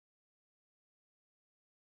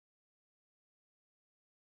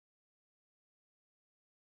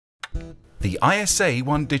The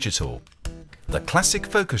ISA-1 Digital, the classic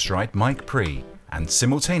Focusrite mic pre, and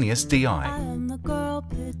simultaneous DI.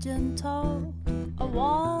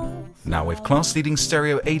 Now with class-leading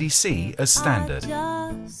stereo ADC as standard.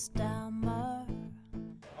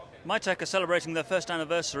 Miktek are celebrating their first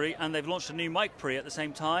anniversary and they've launched a new mic pre at the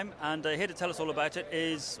same time, and here to tell us all about it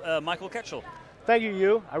is Michael Ketchell. Thank you,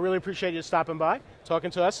 Hugh. I really appreciate you stopping by, talking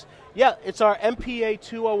to us. Yeah, it's our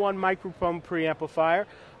MPA-201 microphone preamplifier.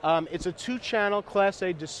 It's a 2-channel Class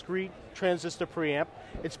A discrete transistor preamp.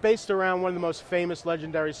 It's based around one of the most famous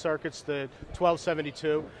legendary circuits, the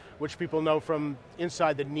 1272, which people know from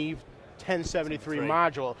inside the Neve 1073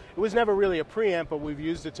 module. It was never really a preamp, but we've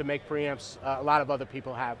used it to make preamps a lot of other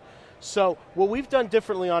people have. So what we've done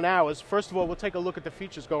differently on ours, first of all, we'll take a look at the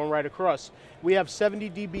features going right across. We have 70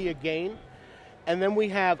 dB of gain, and then we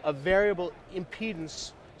have a variable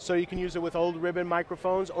impedance, so you can use it with old ribbon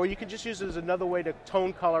microphones, or you can just use it as another way to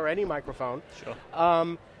tone color any microphone. Sure.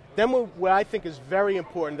 Then what I think is very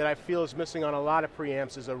important that I feel is missing on a lot of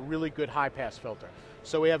preamps is a really good high-pass filter.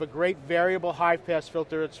 So we have a great variable high-pass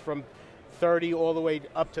filter. It's from 30 all the way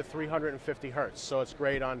up to 350 hertz. So it's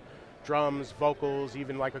great on drums, vocals,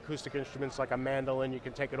 even like acoustic instruments like a mandolin. You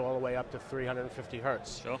can take it all the way up to 350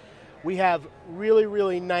 hertz. Sure. We have really,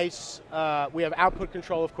 really nice, we have output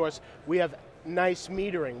control, of course. We have nice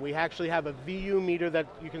metering. We actually have a VU meter that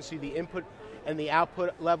you can see the input and the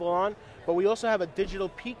output level on, but we also have a digital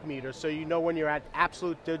peak meter, so you know when you're at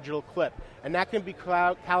absolute digital clip. And that can be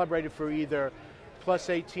calibrated for either plus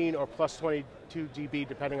 18 or plus 22 dB,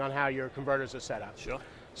 depending on how your converters are set up. Sure.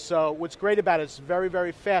 So what's great about it is it's very,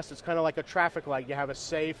 very fast. It's kind of like a traffic light. You have a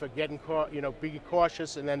safe, a getting, be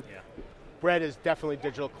cautious, and then red is definitely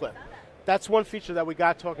digital clip. That's one feature that we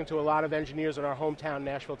got talking to a lot of engineers in our hometown,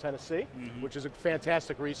 Nashville, Tennessee, which is a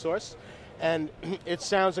fantastic resource, and it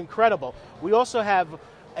sounds incredible. We also have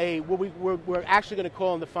what we're actually going to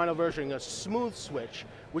call in the final version a smooth switch,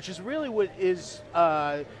 which is really what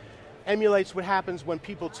emulates what happens when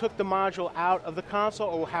people took the module out of the console,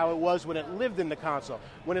 or how it was when it lived in the console.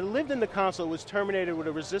 When it lived in the console, it was terminated with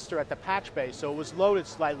a resistor at the patch base, so it was loaded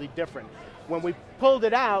slightly different. When we pulled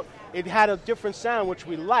it out, it had a different sound, which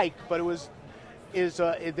we liked, but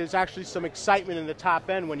there's actually some excitement in the top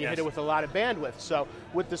end when you hit it with a lot of bandwidth. So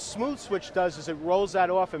what the smooth switch does is it rolls that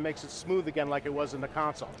off and makes it smooth again like it was in the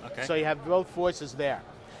console. Okay. So you have both voices there.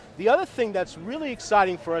 The other thing that's really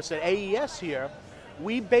exciting for us at AES here,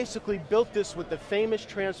 we basically built this with the famous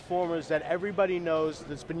transformers that everybody knows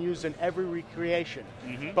that's been used in every recreation.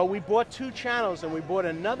 But we bought 2 channels, and we bought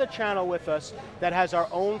another channel with us that has our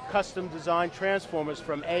own custom designed transformers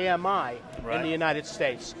from AMI in the United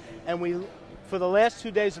States. And for the last 2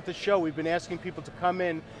 days at the show, we've been asking people to come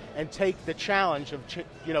in and take the challenge of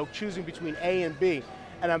choosing between A and B.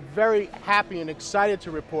 And I'm very happy and excited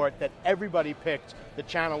to report that everybody picked the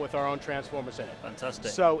channel with our own transformers in it.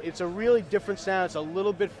 Fantastic. So it's a really different sound. It's a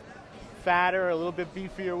little bit fatter, a little bit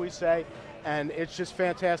beefier, we say, and it's just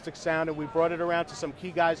fantastic sound. And we brought it around to some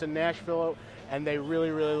key guys in Nashville, and they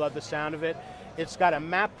really, really love the sound of it. It's got a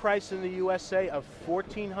MAP price in the USA of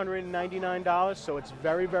 $1,499, so it's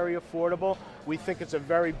very, very affordable. We think it's a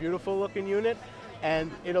very beautiful looking unit,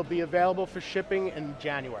 and it'll be available for shipping in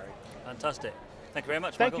January. Fantastic. Thank you very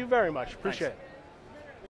much, Thank Michael. you very much. Appreciate Thanks. it.